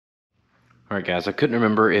Alright guys, I couldn't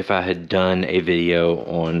remember if I had done a video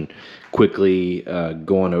on quickly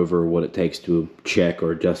going over what it takes to check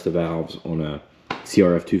or adjust the valves on a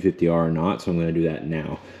CRF250R or not, so I'm going to do that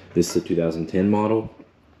now. This is a 2010 model,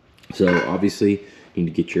 so obviously you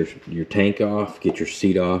need to get your tank off, get your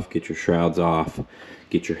seat off, get your shrouds off,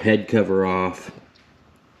 get your head cover off.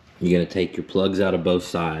 You're going to take your plugs out of both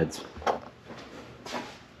sides.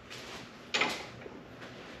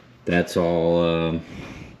 That's all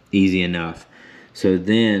easy enough. So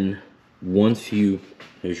then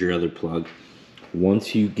here's your other plug.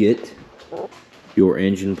 Once you get your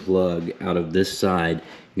engine plug out of this side,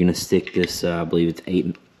 you're gonna stick this, I believe it's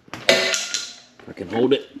 8, if I can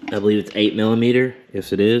hold it, I believe it's 8mm.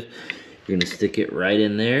 Yes it is. You're gonna stick it right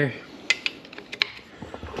in there,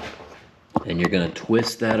 and you're gonna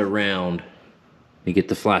twist that around. Let me get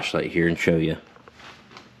the flashlight here and show you.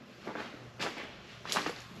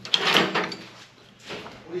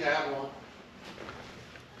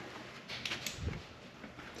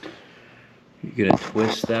 You're gonna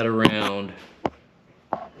twist that around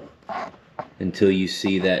until you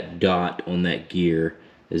see that dot on that gear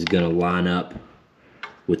is gonna line up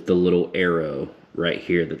with the little arrow right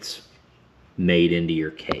here that's made into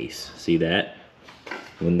your case. See that?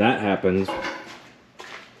 When that happens,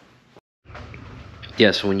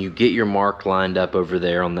 yes, when you get your mark lined up over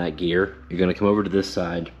there on that gear, you're gonna come over to this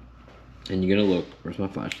side and you're gonna look, where's my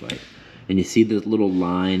flashlight? And you see this little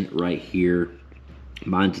line right here,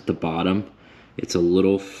 mine's at the bottom. It's a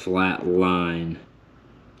little flat line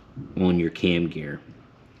on your cam gear.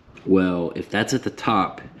 Well, if that's at the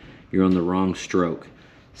top, you're on the wrong stroke.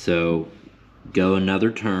 So go another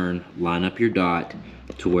turn, line up your dot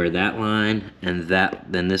to where that line and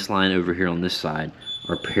then this line over here on this side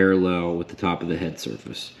are parallel with the top of the head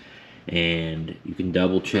surface. And you can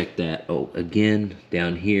double check that. Oh, again,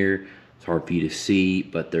 down here, it's hard for you to see,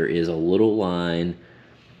 but there is a little line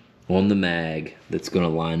on the mag that's going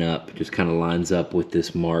to line up, just kind of lines up with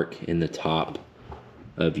this mark in the top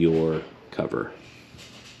of your cover.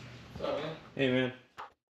 What's up, man? Hey man.